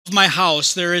Of my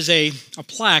house, there is a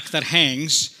plaque that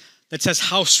hangs that says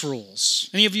house rules.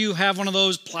 Any of you have one of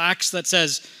those plaques that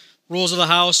says rules of the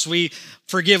house? We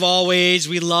forgive always,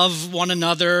 we love one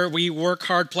another, we work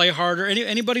hard, play harder.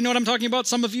 Anybody know what I'm talking about?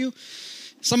 Some of you?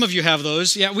 Some of you have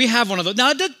those. Yeah, we have one of those.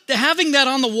 Now, having that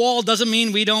on the wall doesn't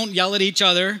mean we don't yell at each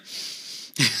other.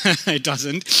 It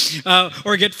doesn't.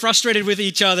 Or get frustrated with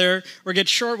each other, or get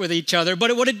short with each other.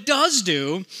 But what it does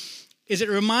do is it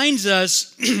reminds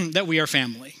us that we are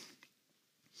family.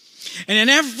 And in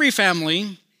every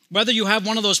family, whether you have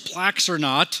one of those plaques or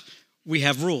not, we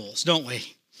have rules, don't we?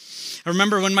 I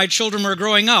remember when my children were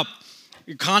growing up,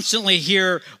 you constantly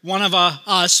hear one of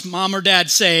us, mom or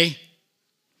dad, say,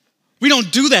 "We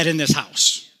don't do that in this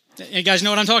house." You guys know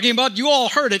what I'm talking about? You all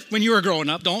heard it when you were growing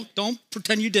up. Don't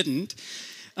pretend you didn't.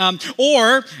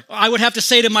 Or I would have to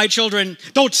say to my children,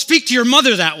 "Don't speak to your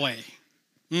mother that way."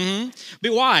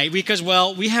 But why? Because,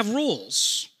 well, we have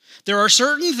rules. There are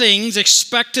certain things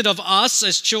expected of us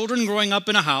as children growing up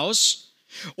in a house,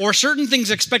 or certain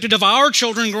things expected of our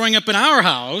children growing up in our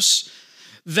house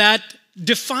that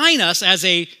define us as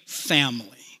a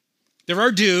family. There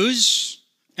are do's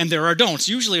and there are don'ts.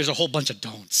 Usually there's a whole bunch of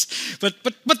don'ts.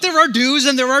 But there are do's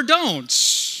and there are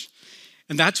don'ts.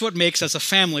 And that's what makes us a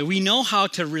family. We know how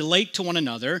to relate to one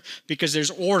another because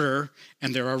there's order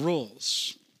and there are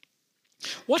rules.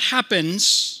 What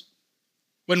happens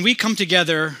when we come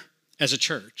together as a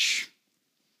church?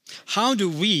 How do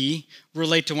we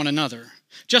relate to one another?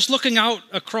 Just looking out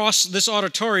across this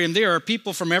auditorium, there are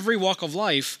people from every walk of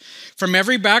life, from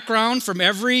every background, from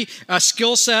every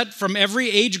skill set, from every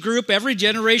age group, every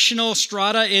generational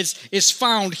strata is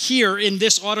found here in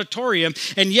this auditorium,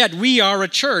 and yet we are a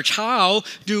church. How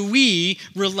do we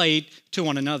relate to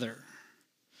one another?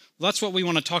 Well, that's what we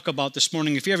want to talk about this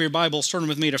morning. If you have your Bibles, turn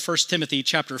with me to 1 Timothy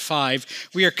chapter 5.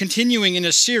 We are continuing in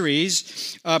a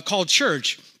series called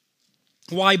Church.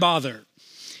 Why bother?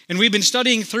 And we've been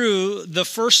studying through the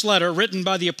first letter written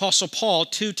by the Apostle Paul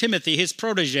to Timothy, his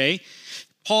protege.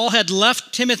 Paul had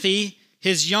left Timothy,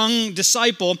 his young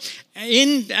disciple,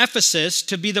 in Ephesus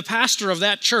to be the pastor of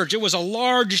that church. It was a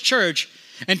large church.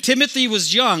 And Timothy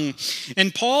was young,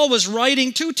 and Paul was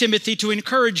writing to Timothy to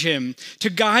encourage him, to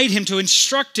guide him, to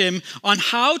instruct him on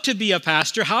how to be a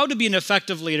pastor, how to be an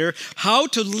effective leader, how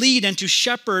to lead and to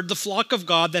shepherd the flock of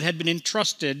God that had been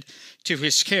entrusted to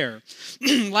his care.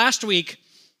 Last week,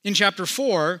 in chapter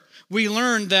 4, we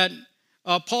learned that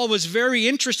Paul was very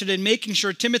interested in making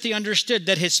sure Timothy understood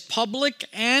that his public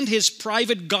and his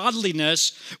private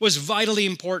godliness was vitally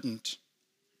important.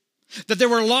 That there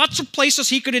were lots of places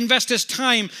he could invest his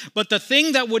time, but the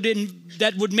thing that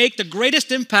would make the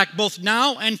greatest impact both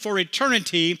now and for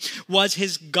eternity was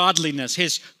his godliness,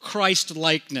 his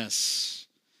Christ-likeness.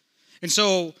 And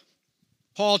so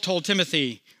Paul told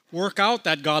Timothy, work out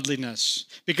that godliness,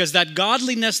 because that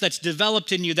godliness that's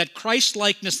developed in you, that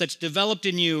Christ-likeness that's developed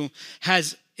in you,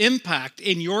 has impact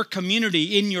in your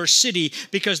community, in your city,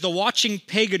 because the watching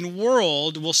pagan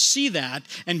world will see that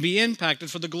and be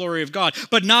impacted for the glory of God.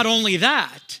 But not only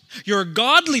that, your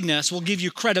godliness will give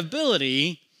you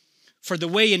credibility for the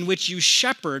way in which you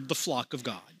shepherd the flock of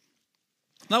God.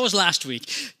 That was last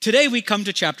week. Today we come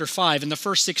to chapter 5 in the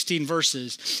first 16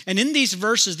 verses. And in these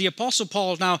verses, the Apostle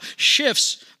Paul now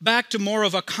shifts back to more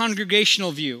of a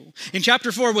congregational view. In chapter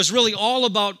 4, it was really all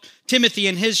about Timothy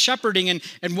and his shepherding and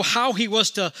how he was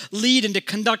to lead and to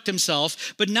conduct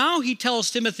himself. But now he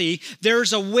tells Timothy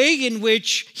there's a way in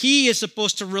which he is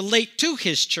supposed to relate to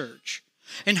his church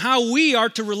and how we are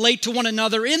to relate to one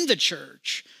another in the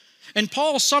church. And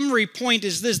Paul's summary point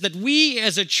is this, that we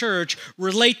as a church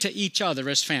relate to each other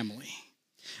as family.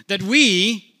 That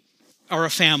we are a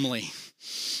family.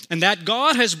 And that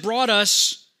God has brought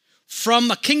us from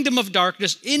a kingdom of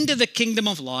darkness into the kingdom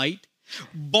of light,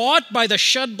 bought by the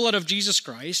shed blood of Jesus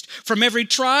Christ, from every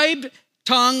tribe,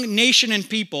 tongue, nation, and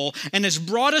people, and has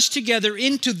brought us together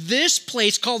into this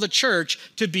place called the church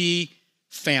to be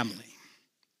family.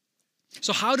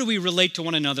 So how do we relate to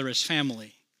one another as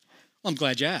family? Well, I'm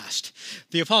glad you asked.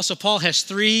 The Apostle Paul has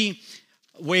 3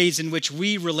 ways in which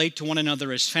we relate to one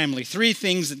another as family. 3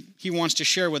 things that he wants to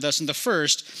share with us. And the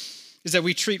first is that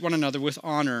we treat one another with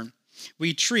honor.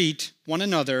 We treat one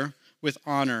another with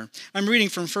honor. I'm reading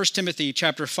from 1 Timothy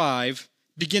chapter 5,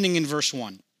 beginning in verse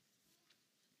 1.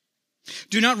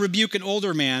 Do not rebuke an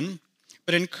older man,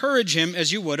 but encourage him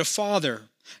as you would a father.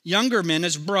 Younger men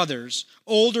as brothers,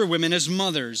 older women as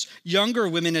mothers, younger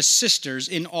women as sisters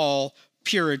in all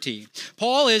purity.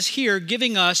 Paul is here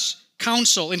giving us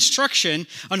counsel, instruction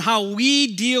on how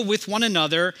we deal with one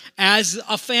another as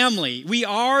a family. We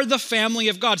are the family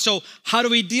of God. So how do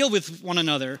we deal with one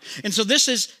another? And so this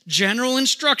is general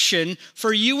instruction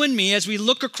for you and me as we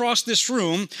look across this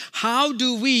room. How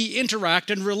do we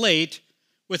interact and relate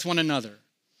with one another?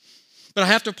 But I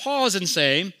have to pause and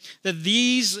say that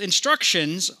these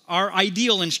instructions are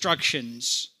ideal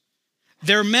instructions.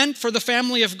 They're meant for the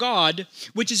family of God,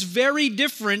 which is very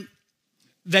different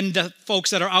than the folks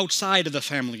that are outside of the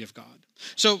family of God.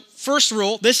 So first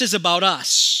rule, this is about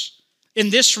us in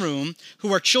this room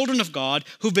who are children of God,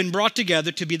 who've been brought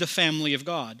together to be the family of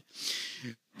God.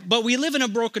 But we live in a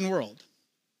broken world.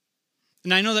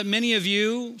 And I know that many of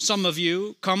you, some of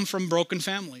you, come from broken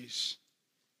families,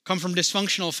 come from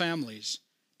dysfunctional families,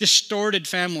 distorted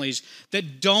families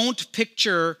that don't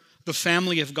picture the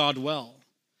family of God well.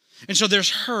 And so there's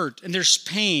hurt and there's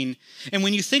pain. And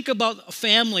when you think about a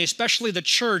family, especially the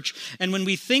church, and when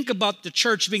we think about the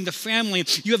church being the family,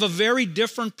 you have a very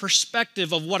different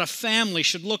perspective of what a family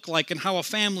should look like and how a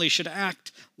family should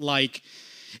act like.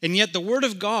 And yet the Word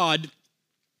of God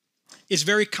is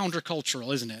very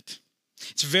countercultural, isn't it?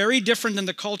 It's very different than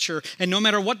the culture. And no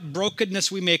matter what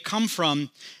brokenness we may come from,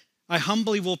 I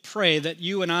humbly will pray that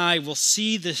you and I will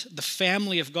see the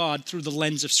family of God through the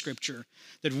lens of Scripture.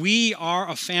 That we are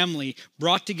a family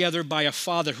brought together by a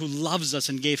Father who loves us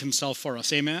and gave himself for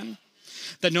us. Amen?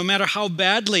 That no matter how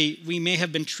badly we may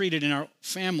have been treated in our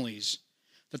families,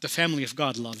 that the family of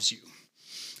God loves you.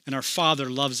 And our Father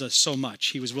loves us so much,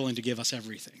 he was willing to give us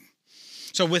everything.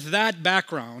 So with that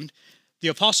background, the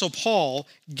Apostle Paul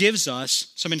gives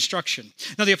us some instruction.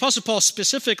 Now, the Apostle Paul,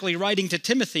 specifically writing to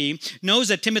Timothy, knows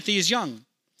that Timothy is young.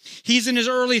 He's in his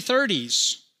early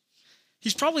 30s.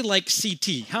 He's probably like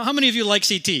CT. How many of you like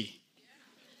CT?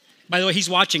 By the way, he's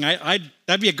watching.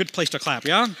 That'd be a good place to clap,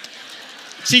 yeah?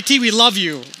 CT, we love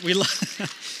you.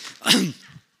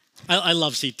 I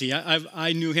love CT.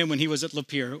 I knew him when he was at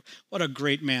Lapeer. What a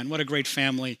great man. What a great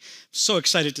family. So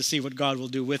excited to see what God will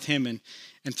do with him and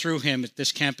through him at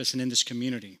this campus and in this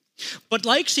community. But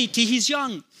like CT, he's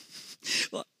young.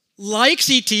 Like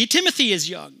CT, Timothy is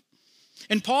young.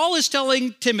 And Paul is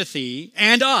telling Timothy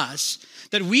and us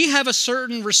that we have a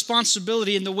certain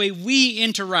responsibility in the way we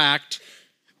interact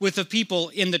with the people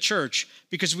in the church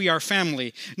because we are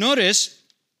family. Notice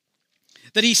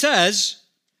that he says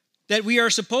that we are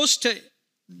supposed to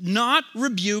not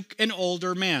rebuke an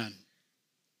older man.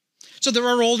 So there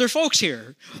are older folks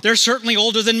here. They're certainly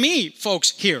older than me,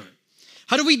 folks here.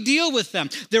 How do we deal with them?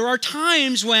 There are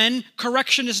times when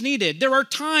correction is needed. There are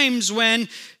times when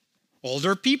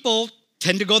older people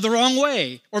tend to go the wrong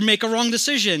way or make a wrong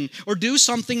decision or do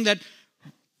something that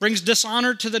brings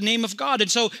dishonor to the name of God. And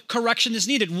so correction is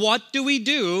needed. What do we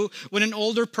do when an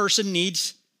older person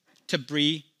needs to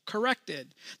be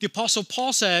corrected? The Apostle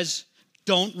Paul says,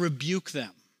 don't rebuke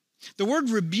them. The word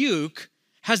rebuke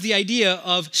has the idea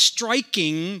of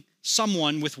striking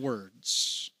someone with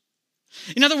words.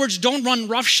 In other words, don't run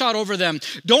roughshod over them.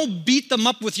 Don't beat them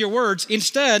up with your words.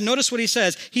 Instead, notice what he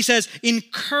says. He says,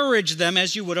 encourage them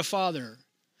as you would a father.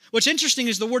 What's interesting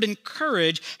is the word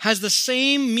encourage has the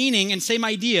same meaning and same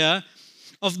idea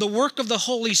of the work of the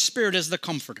Holy Spirit as the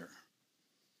comforter.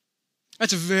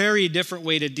 That's a very different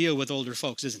way to deal with older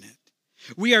folks, isn't it?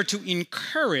 We are to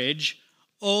encourage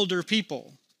older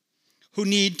people who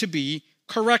need to be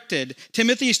corrected.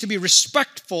 Timothy is to be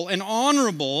respectful and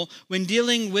honorable when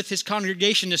dealing with his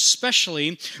congregation,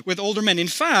 especially with older men. In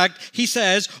fact, he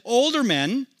says older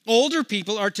men, older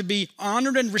people are to be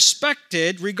honored and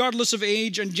respected regardless of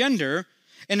age and gender,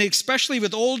 and especially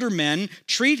with older men,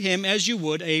 treat him as you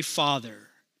would a father.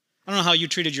 I don't know how you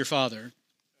treated your father,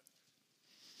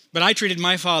 but I treated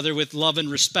my father with love and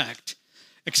respect,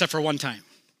 except for one time.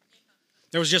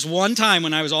 There was just one time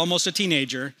when I was almost a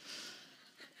teenager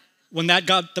when that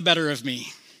got the better of me.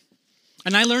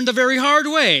 And I learned the very hard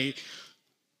way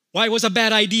why it was a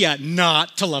bad idea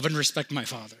not to love and respect my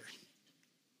father.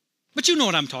 But you know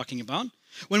what I'm talking about.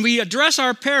 When we address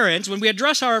our parents, when we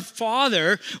address our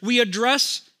father, we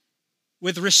address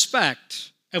with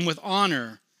respect and with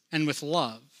honor and with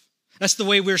love. That's the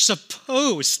way we're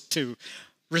supposed to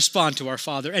respond to our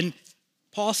father. And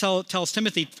Paul tells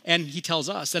Timothy, and he tells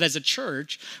us, that as a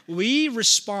church, we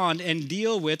respond and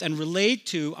deal with and relate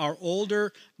to our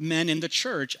older men in the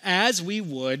church as we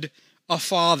would a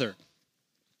father.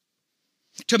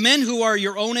 To men who are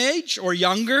your own age or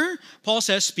younger, Paul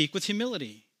says, speak with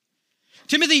humility.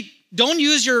 Timothy, don't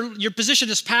use your position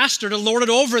as pastor to lord it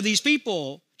over these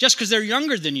people just because they're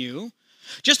younger than you.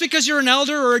 Just because you're an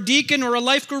elder or a deacon or a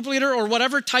life group leader or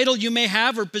whatever title you may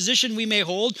have or position we may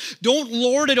hold, don't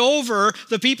lord it over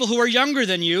the people who are younger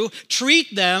than you.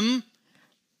 Treat them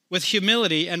with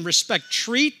humility and respect.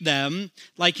 Treat them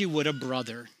like you would a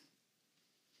brother.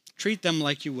 Treat them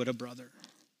like you would a brother.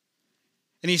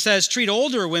 And he says, treat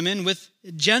older women with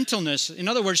gentleness. In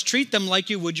other words, treat them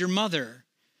like you would your mother.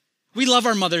 We love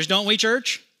our mothers, don't we,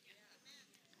 church?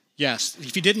 Yes.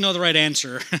 If you didn't know the right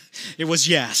answer, it was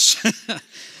yes.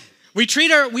 We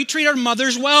treat our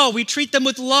mothers well. We treat them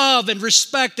with love and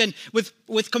respect and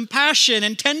with compassion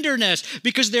and tenderness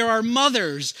because they're our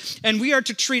mothers. And we are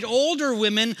to treat older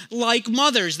women like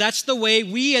mothers. That's the way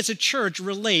we as a church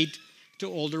relate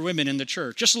to older women in the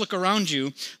church. Just look around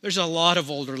you. There's a lot of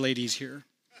older ladies here.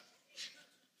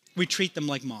 We treat them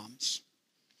like moms.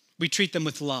 We treat them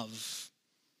with love.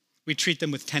 We treat them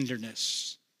with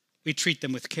tenderness. We treat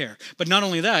them with care. But not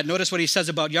only that, notice what he says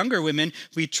about younger women.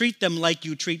 We treat them like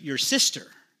you treat your sister.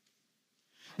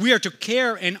 We are to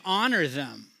care and honor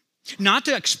them, not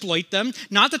to exploit them,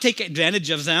 not to take advantage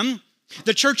of them.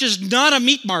 The church is not a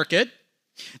meat market.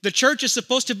 The church is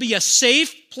supposed to be a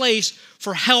safe place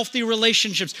for healthy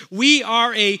relationships. We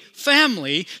are a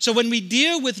family, so when we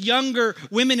deal with younger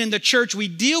women in the church, we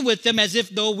deal with them as if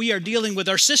though we are dealing with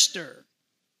our sister.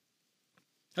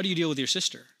 How do you deal with your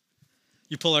sister?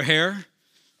 You pull her hair?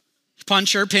 You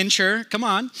punch her, pinch her? Come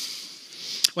on.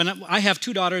 When I have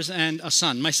 2 daughters and a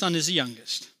son. My son is the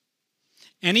youngest.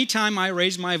 Anytime I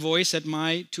raise my voice at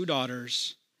my 2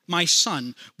 daughters, my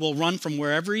son will run from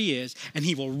wherever he is, and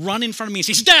he will run in front of me and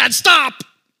say, Dad, stop!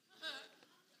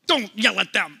 Don't yell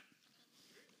at them.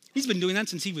 He's been doing that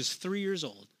since he was 3 years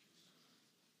old.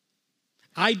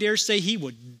 I dare say he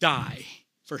would die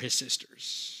for his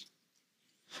sisters.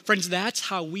 Friends, that's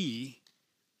how we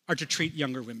are to treat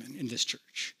younger women in this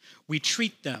church. We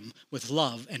treat them with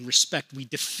love and respect. We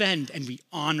defend and we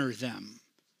honor them.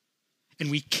 And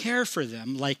we care for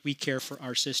them like we care for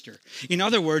our sister. In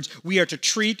other words, we are to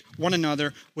treat one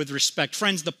another with respect.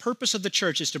 Friends, the purpose of the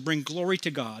church is to bring glory to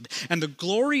God. And the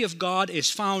glory of God is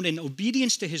found in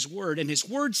obedience to his word. And his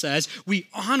word says we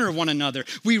honor one another.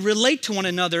 We relate to one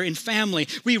another in family.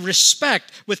 We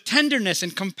respect with tenderness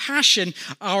and compassion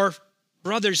our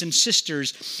brothers and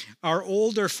sisters, our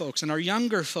older folks and our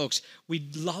younger folks. We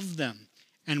love them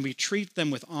and we treat them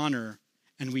with honor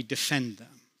and we defend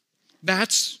them.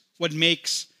 That's what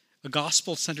makes a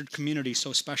gospel-centered community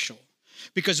so special.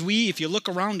 Because we, if you look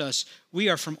around us, we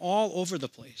are from all over the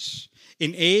place.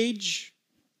 In age,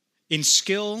 in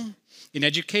skill, in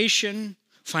education,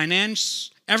 finance,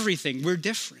 everything. We're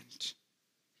different.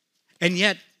 And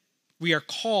yet, we are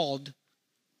called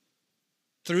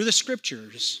through the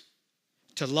scriptures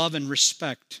to love and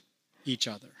respect each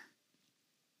other.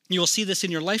 You will see this in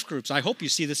your life groups. I hope you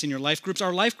see this in your life groups.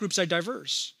 Our life groups are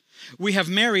diverse. We have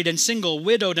married and single,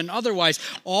 widowed and otherwise,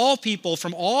 all people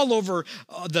from all over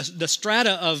the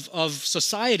strata of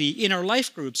society in our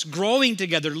life groups, growing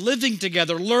together, living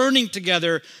together, learning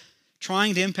together,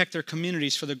 trying to impact their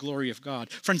communities for the glory of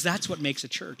God. Friends, that's what makes a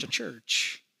church a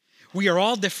church. We are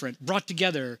all different, brought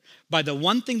together by the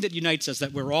one thing that unites us,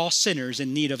 that we're all sinners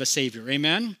in need of a Savior.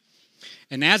 Amen?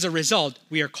 And as a result,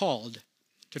 we are called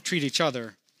to treat each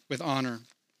other with honor.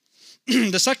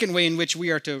 The second way in which we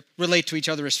are to relate to each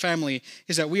other as family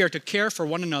is that we are to care for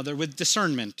one another with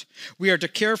discernment. We are to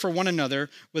care for one another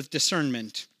with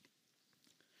discernment.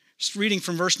 Just reading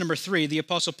from verse number 3, the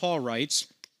Apostle Paul writes,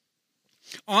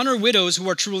 honor widows who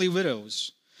are truly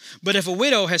widows. But if a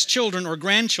widow has children or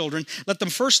grandchildren, let them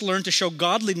first learn to show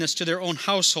godliness to their own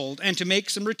household and to make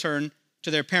some return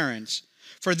to their parents.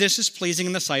 For this is pleasing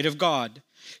in the sight of God.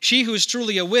 She who is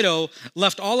truly a widow,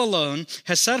 left all alone,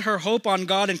 has set her hope on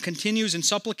God and continues in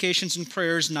supplications and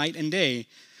prayers night and day.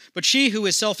 But she who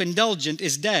is self-indulgent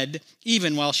is dead,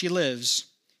 even while she lives.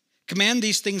 Command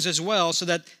these things as well, so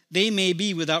that they may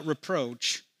be without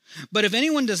reproach. But if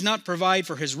anyone does not provide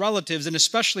for his relatives, and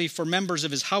especially for members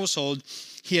of his household,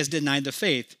 he has denied the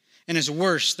faith, and is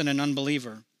worse than an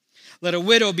unbeliever. Let a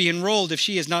widow be enrolled if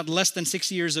she is not less than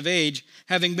 60 years of age,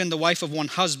 having been the wife of one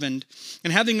husband,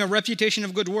 and having a reputation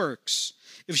of good works.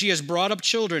 If she has brought up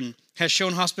children, has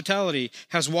shown hospitality,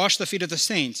 has washed the feet of the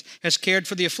saints, has cared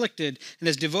for the afflicted, and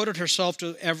has devoted herself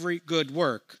to every good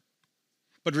work.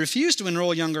 But refuse to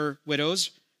enroll younger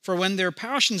widows, for when their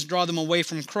passions draw them away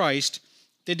from Christ,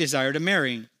 they desire to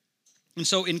marry, and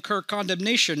so incur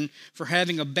condemnation for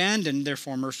having abandoned their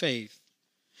former faith.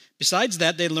 Besides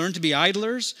that, they learn to be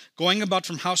idlers, going about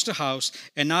from house to house,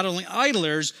 and not only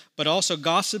idlers, but also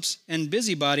gossips and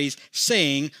busybodies,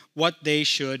 saying what they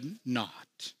should not.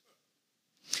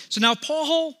 So now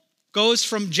Paul goes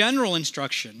from general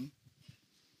instruction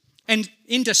and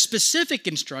into specific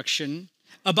instruction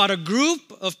about a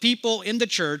group of people in the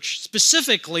church,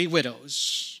 specifically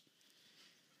widows.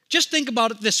 Just think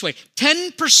about it this way.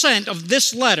 10% of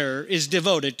this letter is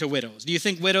devoted to widows. Do you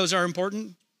think widows are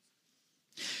important?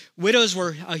 Widows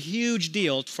were a huge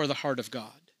deal for the heart of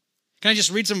God. Can I just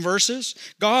read some verses?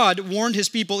 God warned his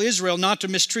people Israel not to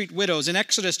mistreat widows. In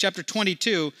Exodus chapter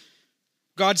 22,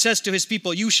 God says to his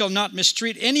people, "You shall not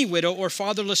mistreat any widow or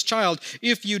fatherless child.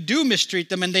 If you do mistreat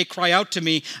them and they cry out to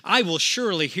me, I will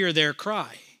surely hear their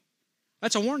cry."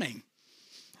 That's a warning.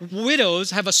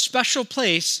 Widows have a special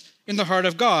place in the heart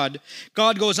of God.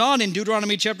 God goes on in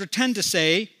Deuteronomy chapter 10 to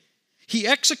say, he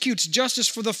executes justice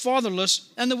for the fatherless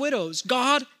and the widows.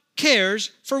 God cares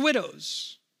for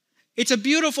widows. It's a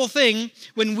beautiful thing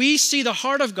when we see the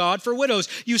heart of God for widows.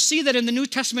 You see that in the New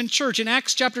Testament church in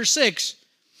Acts chapter 6,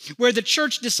 where the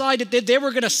church decided that they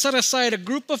were going to set aside a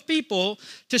group of people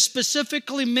to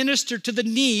specifically minister to the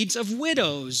needs of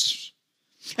widows.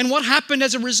 And what happened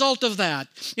as a result of that?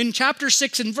 In chapter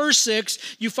 6 and verse 6,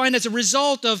 you find as a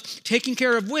result of taking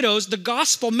care of widows, the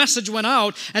gospel message went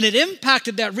out and it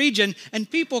impacted that region,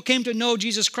 and people came to know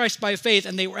Jesus Christ by faith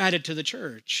and they were added to the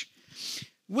church.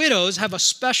 Widows have a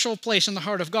special place in the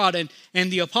heart of God,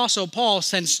 and the Apostle Paul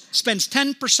spends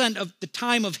 10% of the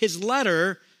time of his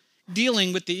letter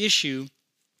dealing with the issue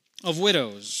of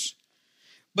widows.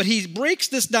 But he breaks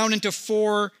this down into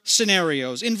 4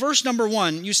 scenarios. In verse number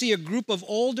 1, you see a group of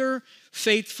older,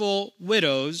 faithful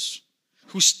widows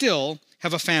who still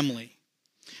have a family.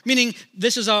 Meaning,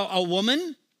 this is a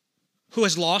woman who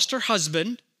has lost her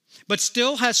husband, but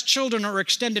still has children or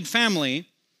extended family.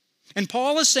 And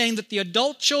Paul is saying that the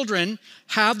adult children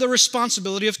have the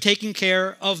responsibility of taking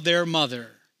care of their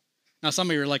mother. Now, some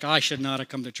of you are like, I should not have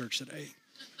come to church today.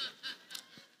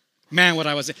 Man, what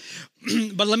I was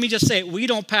saying. But let me just say, we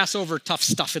don't pass over tough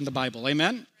stuff in the Bible,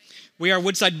 amen? We are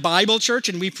Woodside Bible Church,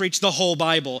 and we preach the whole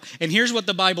Bible. And here's what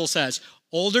the Bible says.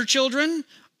 Older children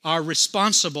are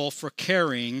responsible for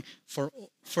caring for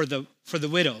the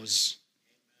widows,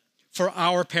 for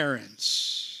our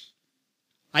parents.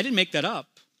 I didn't make that up.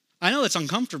 I know that's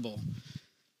uncomfortable,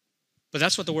 but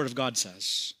that's what the Word of God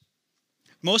says.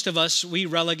 Most of us, we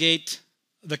relegate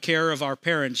the care of our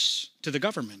parents to the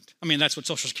government. I mean, that's what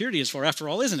Social Security is for, after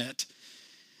all, isn't it?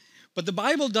 But the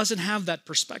Bible doesn't have that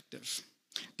perspective.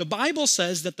 The Bible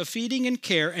says that the feeding and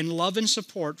care and love and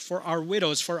support for our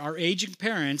widows, for our aging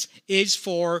parents, is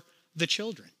for the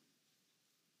children.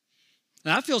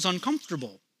 Now, that feels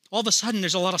uncomfortable. All of a sudden,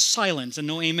 there's a lot of silence and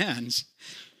no amens.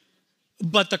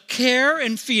 But the care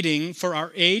and feeding for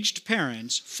our aged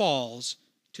parents falls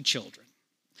to children.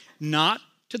 Not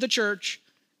to the church,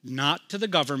 not to the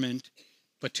government,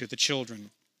 but to the children.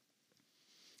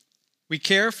 We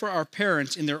care for our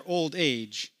parents in their old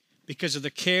age because of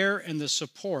the care and the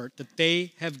support that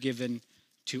they have given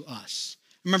to us.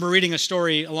 I remember reading a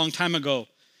story a long time ago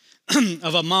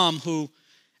of a mom who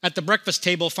at the breakfast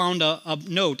table found a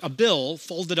note, a bill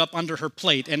folded up under her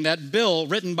plate. And that bill,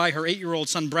 written by her 8-year-old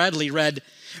son Bradley, read,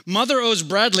 "Mother owes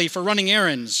Bradley for running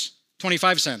errands,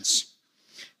 25 cents.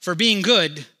 For being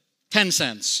good, 10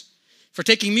 cents. For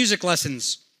taking music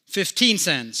lessons, 15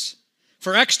 cents.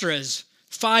 For extras,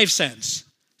 5 cents.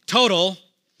 Total,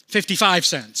 55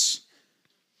 cents.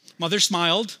 Mother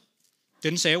smiled,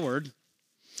 didn't say a word.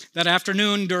 That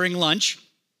afternoon during lunch,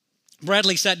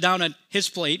 Bradley sat down at his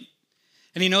plate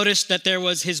and he noticed that there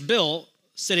was his bill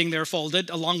sitting there folded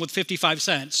along with 55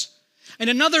 cents. And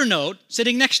another note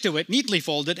sitting next to it, neatly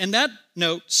folded, and that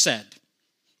note said,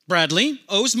 "Bradley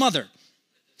owes mother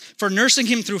for nursing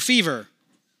him through fever,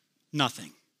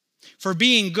 nothing. For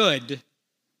being good,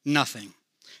 nothing.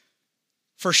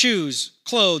 For shoes,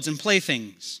 clothes, and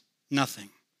playthings, nothing.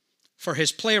 For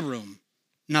his playroom,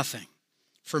 nothing.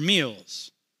 For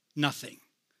meals, nothing.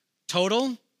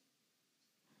 Total,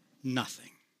 nothing."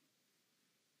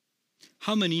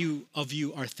 How many of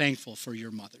you are thankful for your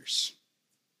mothers?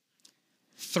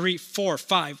 3, 4,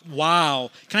 5. Wow.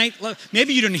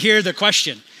 Maybe you didn't hear the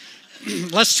question.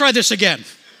 Let's try this again.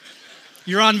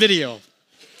 You're on video.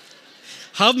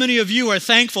 How many of you are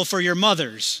thankful for your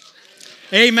mothers?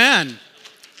 Amen.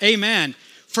 Amen.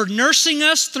 For nursing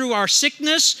us through our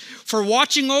sickness, for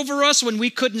watching over us when we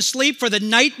couldn't sleep, for the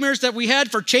nightmares that we had,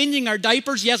 for changing our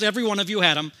diapers. Yes, every one of you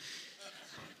had them.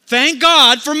 Thank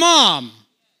God for mom.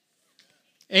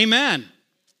 Amen.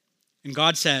 And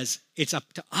God says it's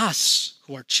up to us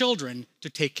who are children to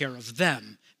take care of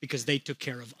them because they took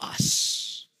care of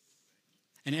us.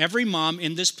 And every mom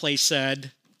in this place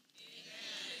said,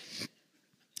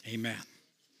 Amen.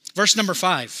 Verse number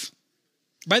 5.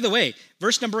 By the way,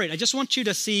 verse number 8, I just want you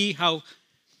to see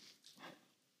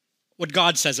what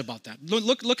God says about that.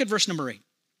 Look at verse number 8.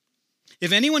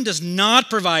 If anyone does not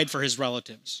provide for his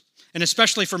relatives, and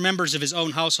especially for members of his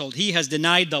own household, he has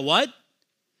denied the what?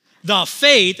 the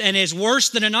faith and is worse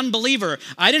than an unbeliever.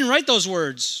 I didn't write those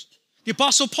words. The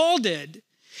Apostle Paul did.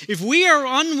 If we are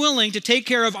unwilling to take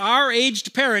care of our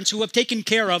aged parents who have taken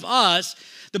care of us,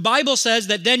 the Bible says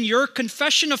that then your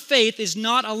confession of faith is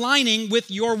not aligning with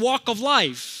your walk of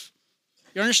life.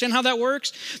 You understand how that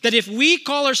works? That if we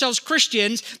call ourselves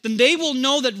Christians, then they will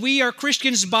know that we are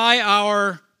Christians by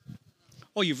our...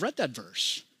 Oh, you've read that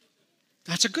verse.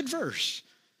 That's a good verse.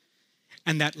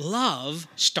 And that love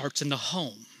starts in the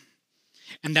home.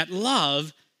 And that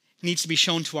love needs to be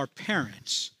shown to our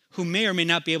parents, who may or may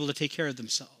not be able to take care of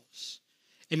themselves.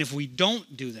 And if we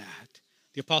don't do that,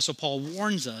 the Apostle Paul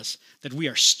warns us that we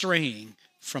are straying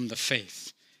from the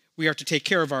faith. We are to take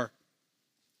care of our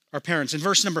parents. In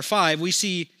verse number 5, we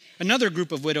see another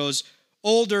group of widows,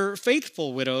 older,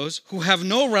 faithful widows, who have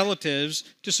no relatives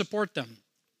to support them.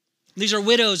 These are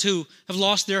widows who have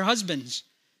lost their husbands,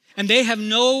 and they have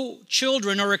no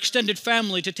children or extended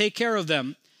family to take care of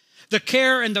them. The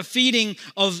care and the feeding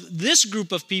of this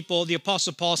group of people, the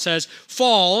Apostle Paul says,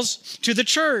 falls to the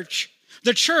church.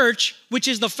 The church, which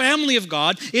is the family of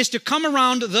God, is to come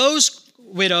around those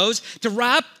widows, to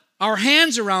wrap our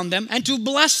hands around them, and to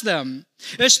bless them,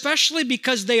 especially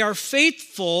because they are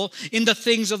faithful in the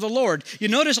things of the Lord. You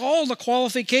notice all the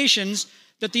qualifications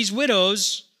that these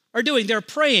widows are doing. They're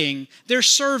praying, they're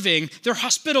serving, they're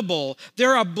hospitable,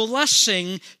 they're a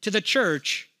blessing to the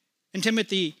church. And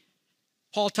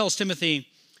Paul tells Timothy,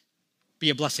 be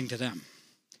a blessing to them.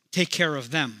 Take care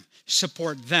of them.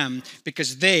 Support them,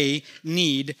 because they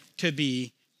need to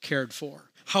be cared for.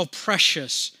 How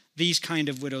precious these kind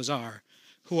of widows are,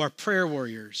 who are prayer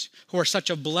warriors, who are such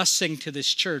a blessing to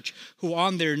this church, who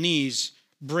on their knees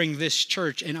bring this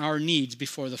church and our needs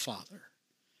before the Father.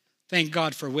 Thank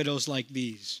God for widows like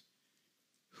these,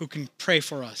 who can pray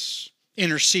for us,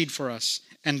 intercede for us,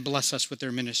 and bless us with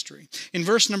their ministry. In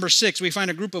verse number 6, we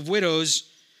find a group of widows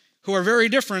who are very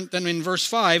different than in verse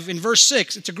 5. In verse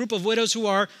 6, it's a group of widows who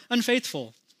are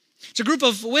unfaithful. It's a group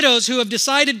of widows who have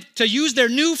decided to use their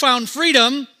newfound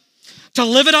freedom to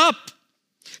live it up,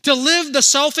 to live the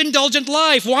self-indulgent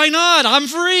life. Why not? I'm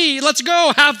free. Let's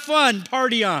go. Have fun.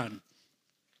 Party on.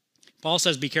 Paul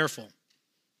says, be careful.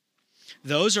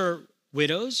 Those are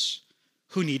widows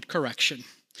who need correction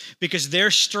because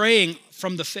they're straying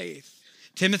from the faith.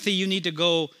 Timothy, you need to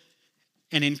go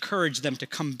and encourage them to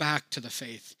come back to the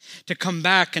faith, to come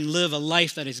back and live a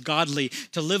life that is godly,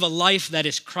 to live a life that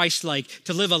is Christ-like,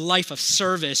 to live a life of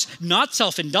service, not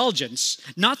self-indulgence,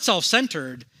 not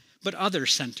self-centered, but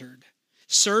other-centered,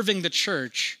 serving the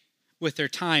church with their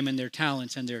time and their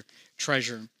talents and their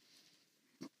treasure.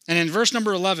 And in verse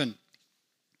number 11,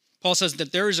 Paul says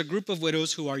that there is a group of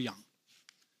widows who are young.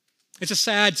 It's a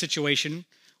sad situation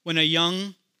when a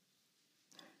young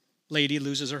lady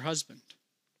loses her husband.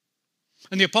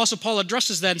 And the Apostle Paul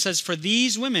addresses that and says, for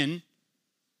these women,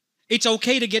 it's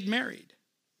okay to get married.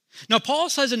 Now, Paul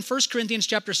says in 1 Corinthians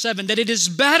chapter 7 that it is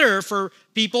better for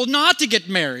people not to get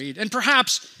married. And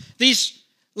perhaps these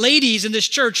ladies in this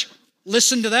church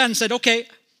listened to that and said, okay,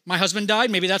 my husband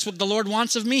died. Maybe that's what the Lord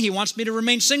wants of me. He wants me to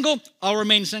remain single. I'll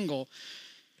remain single.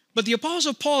 But the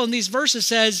Apostle Paul in these verses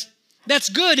says, that's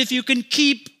good if you can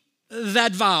keep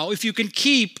that vow, if you can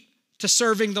keep to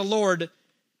serving the Lord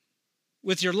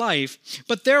with your life.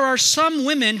 But there are some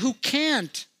women who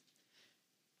can't.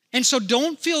 And so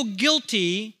don't feel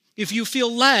guilty if you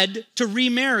feel led to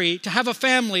remarry, to have a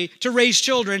family, to raise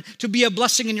children, to be a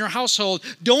blessing in your household.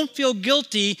 Don't feel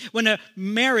guilty when a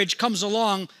marriage comes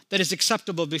along that is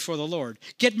acceptable before the Lord.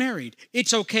 Get married.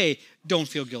 It's okay. Don't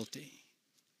feel guilty.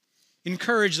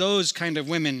 Encourage those kind of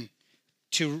women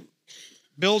to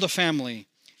build a family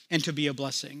and to be a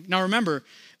blessing. Now remember,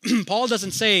 Paul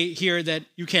doesn't say here that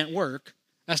you can't work.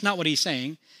 That's not what he's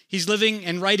saying. He's living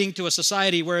and writing to a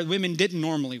society where women didn't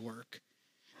normally work.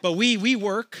 But we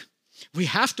work. We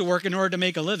have to work in order to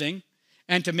make a living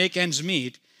and to make ends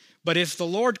meet. But if the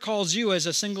Lord calls you as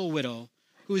a single widow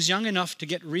who is young enough to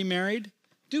get remarried,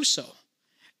 do so.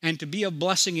 And to be a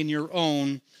blessing in your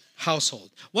own household.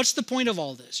 What's the point of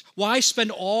all this? Why spend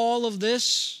all of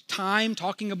this time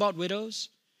talking about widows?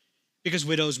 Because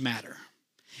widows matter.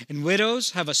 And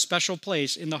widows have a special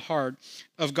place in the heart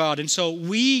of God. And so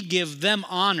we give them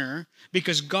honor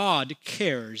because God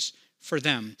cares for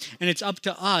them. And it's up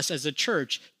to us as a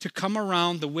church to come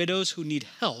around the widows who need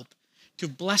help, to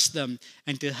bless them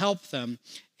and to help them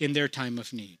in their time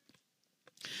of need.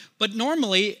 But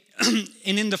normally,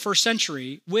 and in the first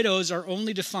century, widows are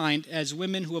only defined as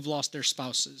women who have lost their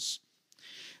spouses.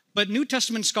 But New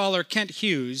Testament scholar Kent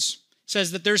Hughes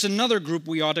says that there's another group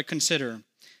we ought to consider.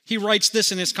 He writes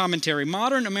this in his commentary: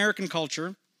 modern American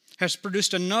culture has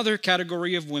produced another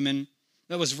category of women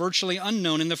that was virtually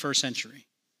unknown in the first century.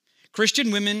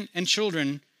 Christian women and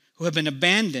children who have been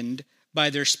abandoned by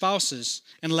their spouses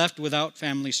and left without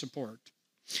family support.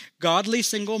 Godly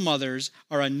single mothers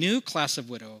are a new class of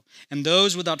widow, and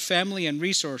those without family and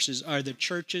resources are the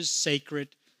church's sacred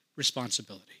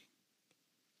responsibility.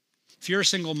 If you're a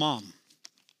single mom,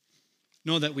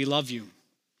 know that we love you,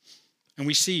 and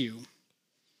we see you,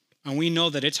 and we know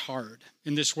that it's hard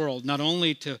in this world, not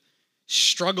only to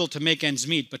struggle to make ends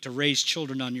meet, but to raise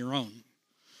children on your own.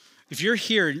 If you're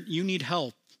here, you need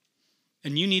help,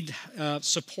 and you need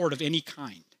support of any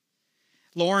kind.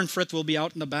 Lauren Frith will be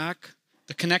out in the back.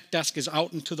 The Connect desk is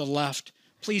out and to the left.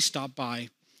 Please stop by.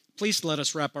 Please let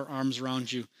us wrap our arms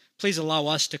around you. Please allow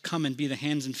us to come and be the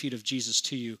hands and feet of Jesus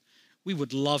to you. We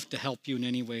would love to help you in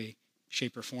any way,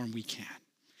 shape, or form we can.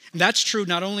 And that's true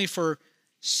not only for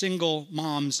single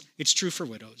moms, it's true for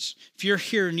widows. If you're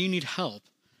here and you need help,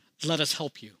 let us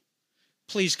help you.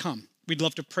 Please come. We'd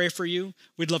love to pray for you.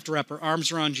 We'd love to wrap our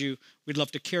arms around you. We'd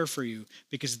love to care for you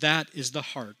because that is the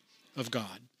heart of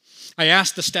God. I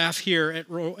asked the staff here at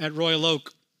Royal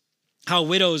Oak how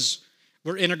widows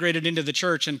were integrated into the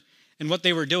church and what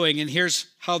they were doing, and here's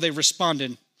how they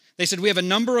responded. They said, we have a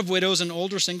number of widows and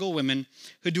older single women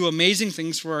who do amazing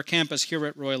things for our campus here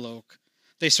at Royal Oak.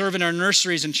 They serve in our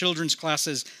nurseries and children's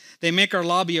classes. They make our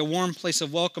lobby a warm place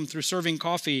of welcome through serving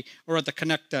coffee or at the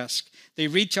Connect desk. They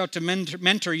reach out to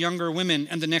mentor younger women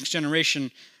and the next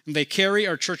generation, and they carry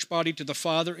our church body to the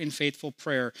Father in faithful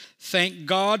prayer. Thank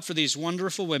God for these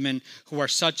wonderful women who are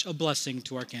such a blessing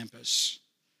to our campus.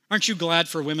 Aren't you glad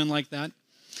for women like that,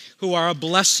 who are a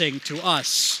blessing to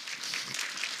us?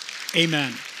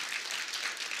 Amen.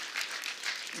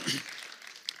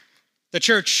 The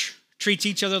church treats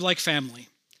each other like family.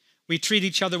 We treat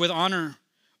each other with honor.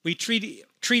 We treat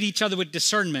each other with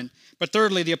discernment. But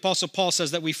thirdly, the Apostle Paul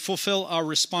says that we fulfill our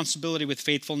responsibility with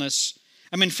faithfulness.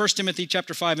 I'm in 1 Timothy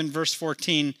chapter 5 and verse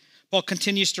 14. Paul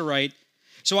continues to write,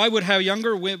 so I would have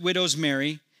younger widows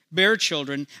marry, bear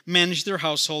children, manage their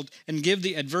household, and give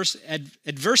the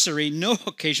adversary no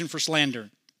occasion for slander.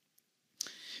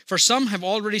 For some have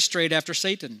already strayed after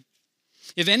Satan.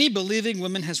 If any believing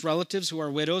woman has relatives who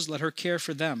are widows, let her care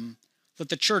for them. Let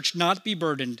the church not be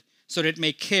burdened, so that it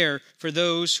may care for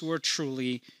those who are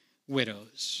truly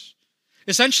widows.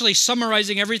 Essentially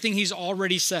summarizing everything he's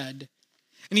already said.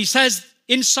 And he says,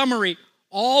 in summary,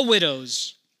 all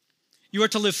widows, you are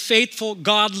to live faithful,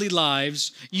 godly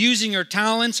lives, using your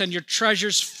talents and your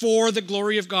treasures for the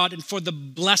glory of God and for the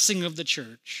blessing of the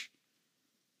church.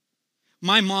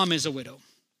 My mom is a widow.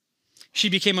 She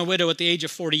became a widow at the age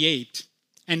of 48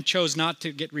 and chose not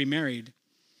to get remarried.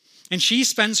 And she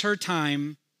spends her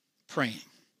time praying.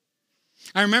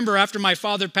 I remember after my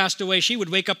father passed away, she would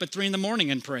wake up at 3 a.m.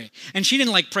 and pray. And she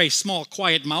didn't pray small,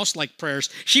 quiet, mouse-like prayers.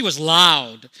 She was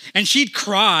loud, and she'd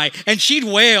cry, and she'd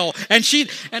wail, and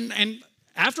and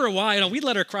after a while, we'd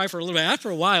let her cry for a little bit.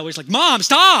 After a while, we're like, Mom,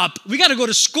 stop. We got to go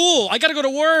to school. I got to go to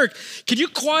work. Can you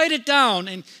quiet it down?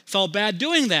 And felt bad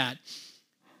doing that.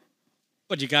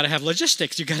 But you got to have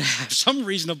logistics. You got to have some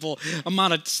reasonable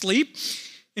amount of sleep.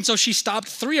 And so she stopped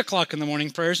 3 o'clock in the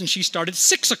morning prayers, and she started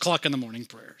 6 o'clock in the morning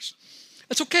prayers.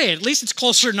 That's okay. At least it's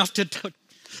closer enough to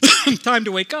time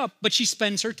to wake up, but she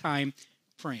spends her time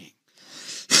praying.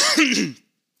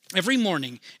 Every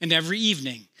morning and every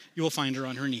evening, you will find her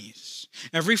on her knees.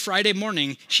 Every Friday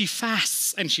morning, she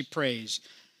fasts and she prays.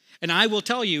 And I will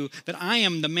tell you that I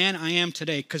am the man I am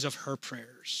today because of her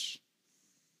prayers.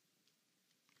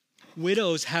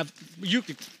 Widows you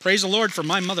praise the Lord for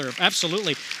my mother,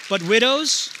 absolutely. But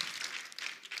widows,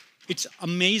 it's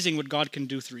amazing what God can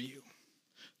do through you.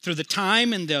 Through the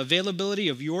time and the availability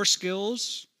of your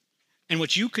skills and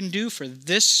what you can do for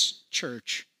this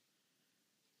church,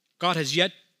 God has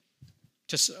yet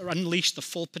to unleash the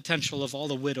full potential of all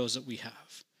the widows that we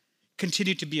have.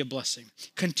 Continue to be a blessing.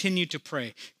 Continue to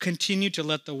pray. Continue to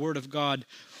let the Word of God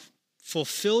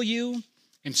fulfill you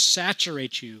and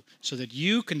saturate you so that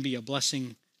you can be a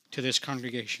blessing to this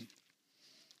congregation.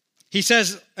 He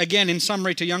says, again, in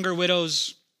summary to younger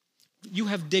widows, you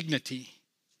have dignity.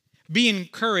 Be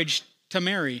encouraged to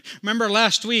marry. Remember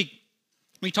last week,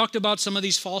 we talked about some of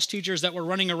these false teachers that were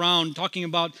running around talking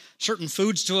about certain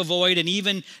foods to avoid and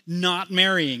even not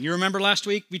marrying. You remember last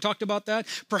week we talked about that?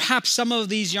 Perhaps some of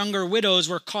these younger widows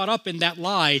were caught up in that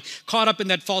lie, caught up in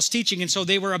that false teaching, and so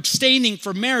they were abstaining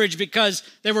from marriage because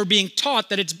they were being taught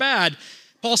that it's bad.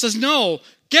 Paul says, no,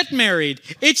 get married.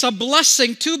 It's a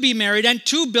blessing to be married and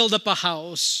to build up a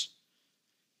house.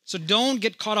 So don't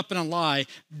get caught up in a lie.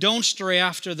 Don't stray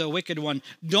after the wicked one.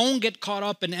 Don't get caught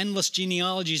up in endless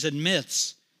genealogies and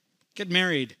myths. Get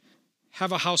married.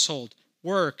 Have a household.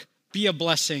 Work. Be a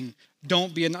blessing.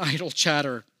 Don't be an idle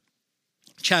chatterer.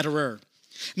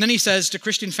 And then he says to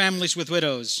Christian families with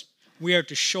widows, we are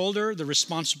to shoulder the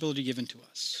responsibility given to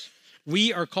us.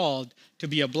 We are called to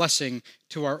be a blessing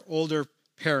to our older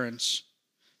parents.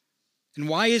 And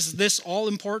why is this all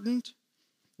important?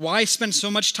 Why spend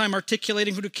so much time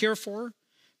articulating who to care for?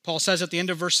 Paul says at the end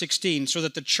of verse 16, so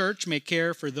that the church may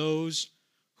care for those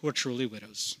who are truly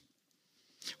widows.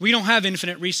 We don't have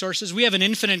infinite resources. We have an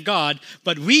infinite God,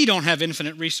 but we don't have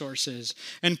infinite resources.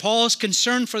 And Paul's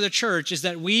concern for the church is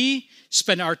that we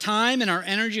spend our time and our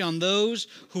energy on those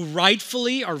who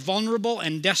rightfully are vulnerable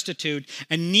and destitute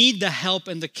and need the help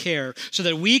and the care so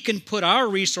that we can put our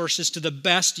resources to the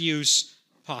best use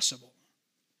possible.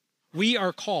 We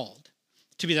are called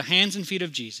to be the hands and feet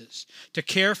of Jesus, to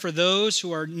care for those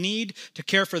who are in need, to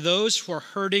care for those who are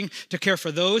hurting, to care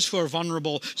for those who are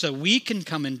vulnerable, so that we can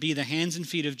come and be the hands and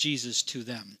feet of Jesus to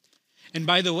them. And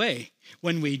by the way,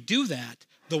 when we do that,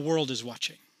 the world is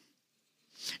watching.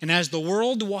 And as the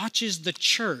world watches the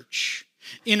church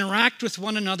interact with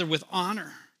one another with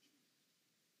honor,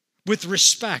 with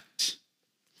respect,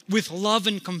 with love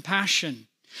and compassion,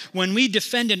 when we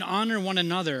defend and honor one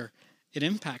another, it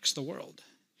impacts the world.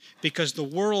 Because the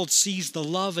world sees the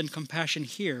love and compassion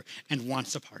here and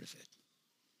wants a part of it.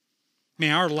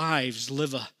 May our lives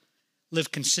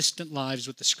live consistent lives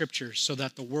with the Scriptures so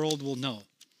that the world will know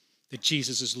that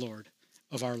Jesus is Lord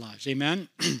of our lives. Amen?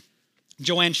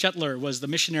 Joanne Shetler was the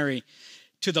missionary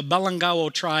to the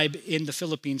Balangao tribe in the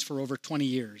Philippines for over 20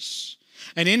 years.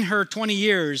 And in her 20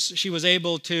 years, she was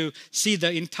able to see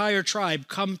the entire tribe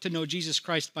come to know Jesus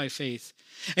Christ by faith.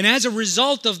 And as a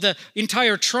result of the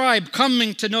entire tribe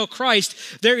coming to know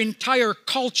Christ, their entire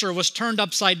culture was turned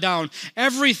upside down.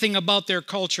 Everything about their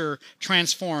culture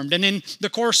transformed. And in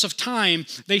the course of time,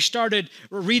 they started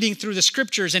reading through the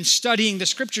Scriptures and studying the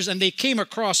Scriptures, and they came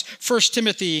across 1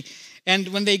 Timothy. And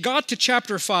when they got to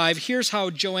chapter 5, here's how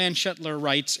Joanne Shetler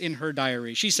writes in her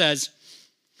diary. She says,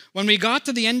 when we got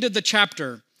to the end of the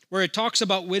chapter, where it talks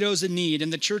about widows in need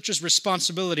and the church's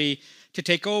responsibility to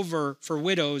take over for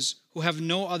widows who have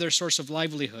no other source of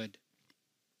livelihood,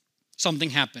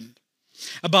 something happened.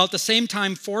 About the same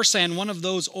time, Forsan, one of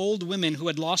those old women who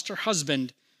had lost her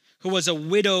husband, who was a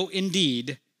widow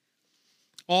indeed,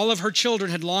 all of her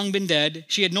children had long been dead.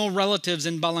 She had no relatives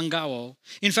in Balangao.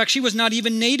 In fact, she was not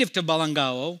even native to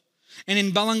Balangao. And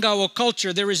in Balangao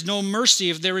culture, there is no mercy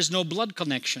if there is no blood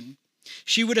connection.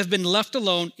 She would have been left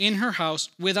alone in her house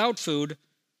without food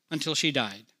until she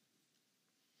died.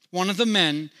 One of the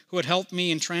men who had helped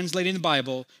me in translating the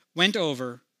Bible went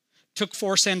over, took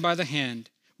Forsan by the hand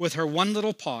with her one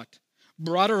little pot,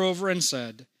 brought her over and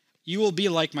said, you will be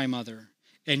like my mother,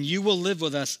 and you will live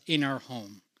with us in our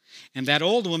home. And that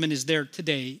old woman is there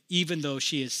today, even though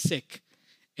she is sick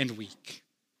and weak.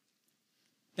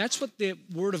 That's what the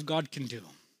Word of God can do.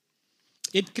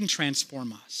 It can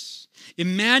transform us.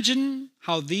 Imagine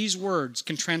how these words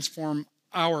can transform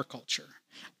our culture,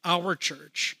 our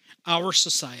church, our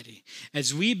society,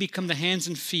 as we become the hands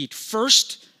and feet,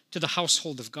 first to the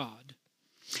household of God.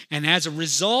 And as a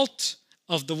result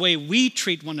of the way we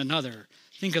treat one another,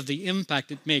 think of the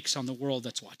impact it makes on the world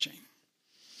that's watching.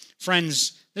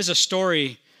 Friends, there's a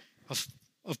story of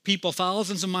people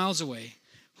thousands of miles away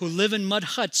who live in mud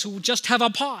huts, who just have a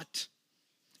pot.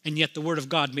 And yet the Word of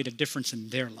God made a difference in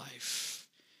their life.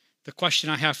 The question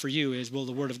I have for you is, will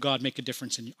the Word of God make a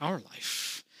difference in our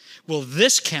life? Will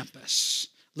this campus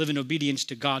live in obedience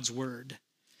to God's Word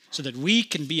so that we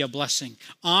can be a blessing,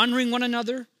 honoring one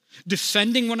another,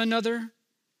 defending one another,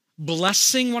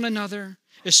 blessing one another,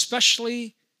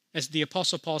 especially, as the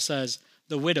Apostle Paul says,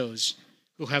 the widows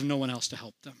who have no one else to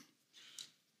help them.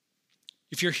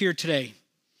 If you're here today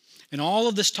and all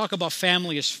of this talk about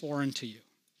family is foreign to you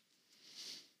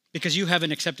because you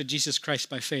haven't accepted Jesus Christ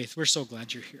by faith, we're so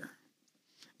glad you're here.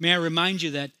 May I remind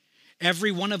you that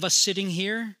every one of us sitting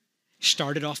here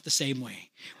started off the same way.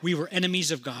 We were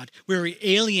enemies of God. We were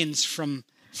aliens from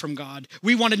God.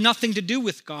 We wanted nothing to do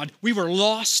with God. We were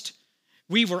lost.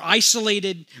 We were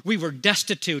isolated. We were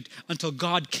destitute until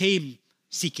God came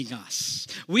seeking us.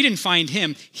 We didn't find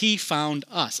him. He found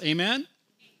us. Amen?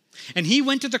 And he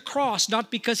went to the cross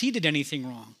not because he did anything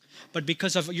wrong, but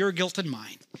because of your guilt and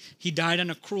mine. He died on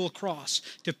a cruel cross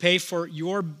to pay for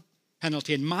your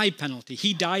penalty and my penalty.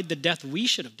 He died the death we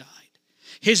should have died.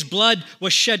 His blood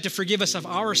was shed to forgive us of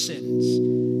our sins.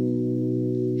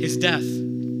 His death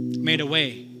made a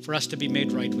way for us to be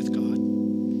made right with God.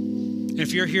 And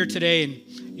if you're here today and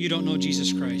you don't know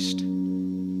Jesus Christ,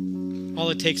 all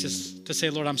it takes is to say,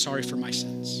 Lord, I'm sorry for my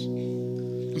sins.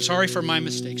 I'm sorry for my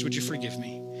mistakes. Would you forgive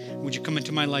me? Would you come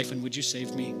into my life and would you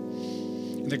save me?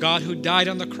 And the God who died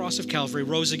on the cross of Calvary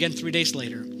rose again 3 days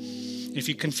later If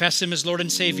you confess him as Lord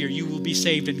and Savior, you will be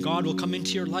saved, and God will come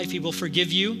into your life. He will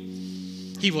forgive you.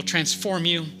 He will transform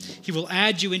you. He will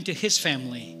add you into his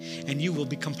family, and you will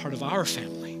become part of our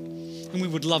family. And we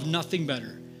would love nothing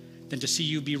better than to see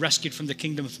you be rescued from the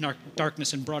kingdom of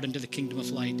darkness and brought into the kingdom of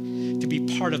light, to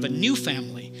be part of a new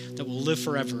family that will live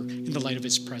forever in the light of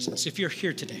his presence. If you're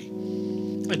here today,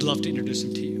 I'd love to introduce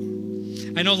him to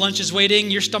you. I know lunch is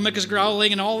waiting, your stomach is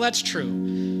growling, and all that's true,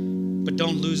 but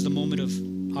don't lose the moment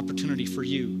of opportunity for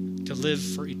you to live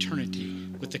for eternity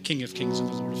with the King of Kings and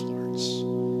the Lord of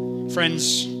Lords.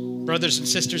 Friends, brothers and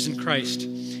sisters in Christ,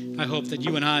 I hope that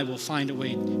you and I will find a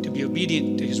way to be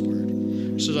obedient to his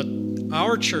word so that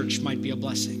our church might be a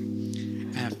blessing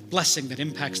that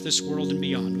impacts this world and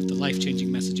beyond with the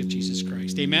life-changing message of Jesus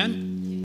Christ. Amen?